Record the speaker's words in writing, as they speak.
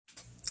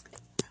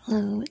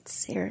Hello, it's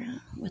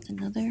Sarah with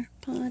another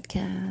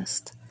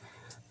podcast.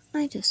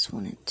 I just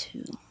wanted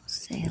to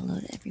say hello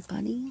to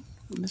everybody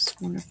on this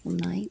wonderful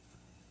night.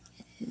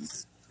 It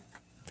is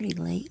pretty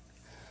late.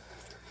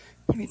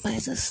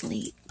 Everybody's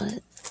asleep, but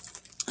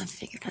I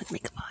figured I'd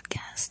make a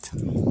podcast.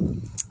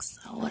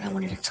 So what I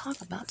wanted to talk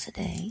about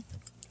today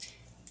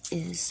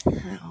is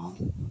how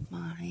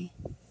my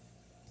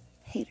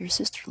hater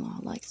sister-in-law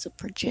likes to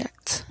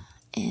project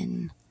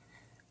and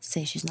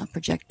say she's not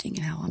projecting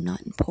and how I'm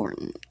not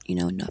important,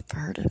 enough for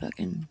her to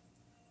fucking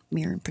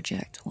mirror and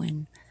project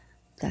when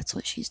that's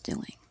what she's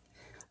doing.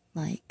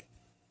 Like,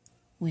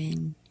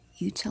 when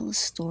you tell a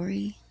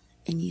story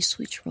and you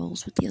switch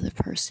roles with the other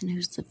person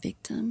who's the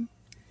victim,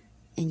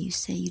 and you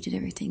say you did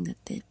everything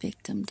that the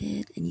victim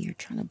did, and you're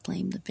trying to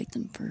blame the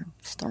victim for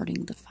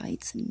starting the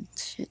fights and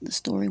shit in the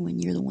story when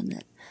you're the one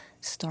that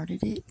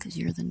started it because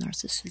you're the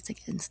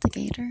narcissistic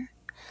instigator,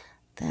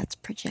 that's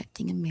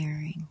projecting and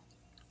mirroring.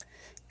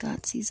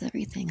 God sees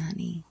everything,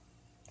 honey.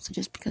 So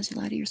just because you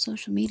lie to your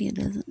social media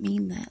doesn't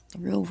mean that the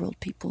real world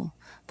people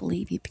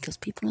believe you, because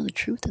people know the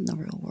truth in the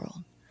real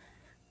world.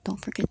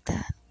 Don't forget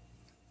that.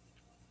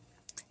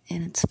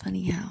 And it's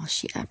funny how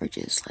she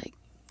averages like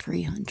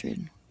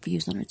 300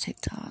 views on her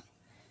TikTok.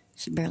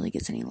 She barely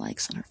gets any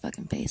likes on her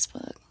fucking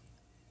Facebook.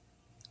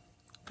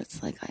 But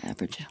it's like I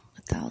average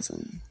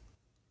 1,000.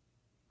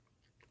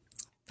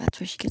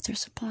 That's where she gets her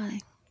supply.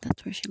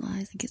 That's where she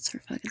lies and gets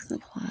her fucking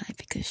supply,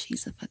 because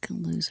she's a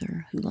fucking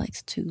loser who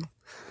likes to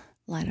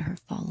lie to her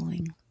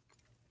following.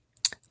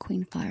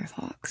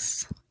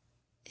 Queenfirefox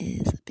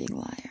is a big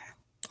liar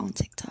on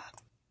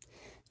TikTok.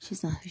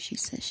 She's not who she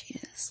says she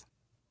is.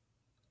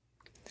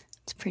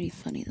 It's pretty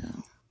funny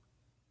though.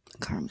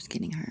 Karma's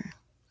getting her.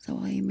 Is that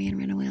why your man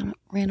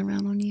ran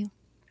around on you?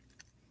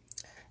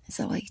 Is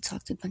that why you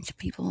talked to a bunch of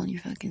people on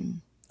your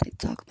fucking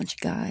TikTok, a bunch of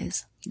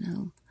guys,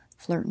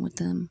 flirting with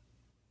them,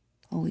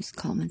 always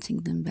commenting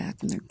them back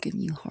when they're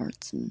giving you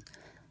hearts and,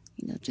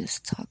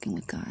 just talking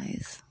with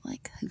guys?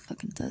 Like, who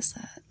fucking does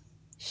that?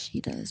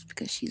 She does,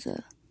 because she's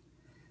a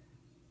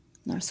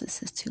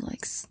narcissist who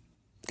likes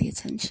the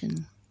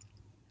attention.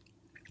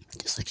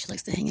 Just like she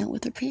likes to hang out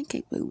with her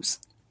pancake boobs.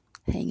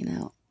 Hanging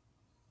out.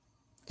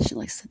 She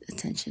likes the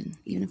attention,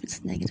 even if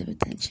it's negative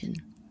attention.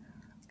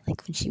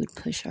 Like when she would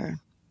push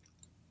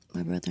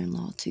my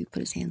brother-in-law to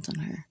put his hands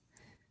on her.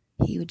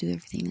 He would do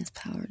everything in his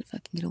power to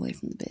fucking get away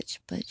from the bitch,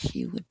 but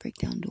she would break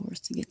down doors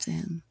to get to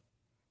him.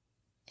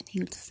 And he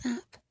would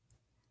snap.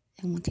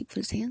 And once he put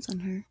his hands on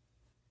her,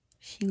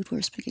 she would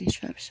wear spaghetti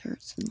strap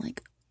shirts and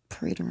like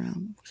parade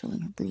around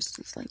showing her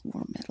bruises like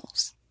war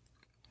medals.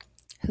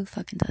 Who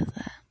fucking does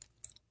that?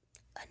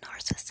 A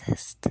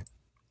narcissist.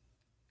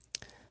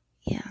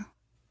 Yeah.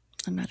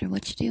 No matter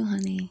what you do,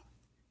 honey,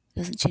 it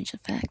doesn't change the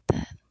fact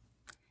that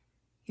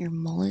your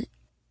mullet,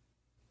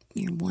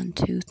 your one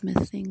tooth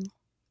missing,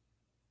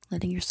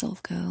 letting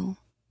yourself go,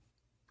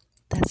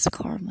 that's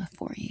karma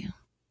for you.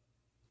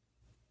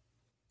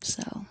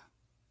 So,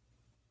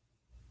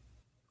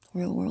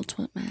 real world's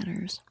what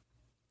matters.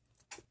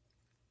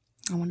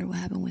 I wonder what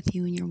happened with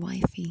you and your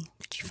wifey.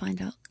 Did you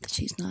find out that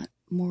she's not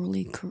a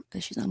morally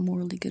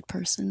good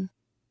person?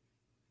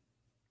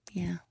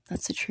 Yeah,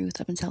 that's the truth.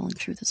 I've been telling the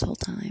truth this whole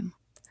time.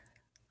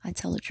 I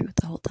tell the truth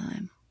the whole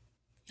time.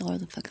 Y'all are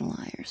the fucking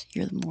liars.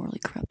 You're the morally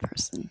corrupt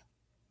person.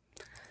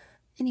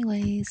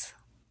 Anyways,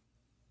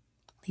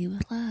 leave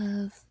with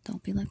love.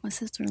 Don't be like my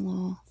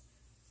sister-in-law.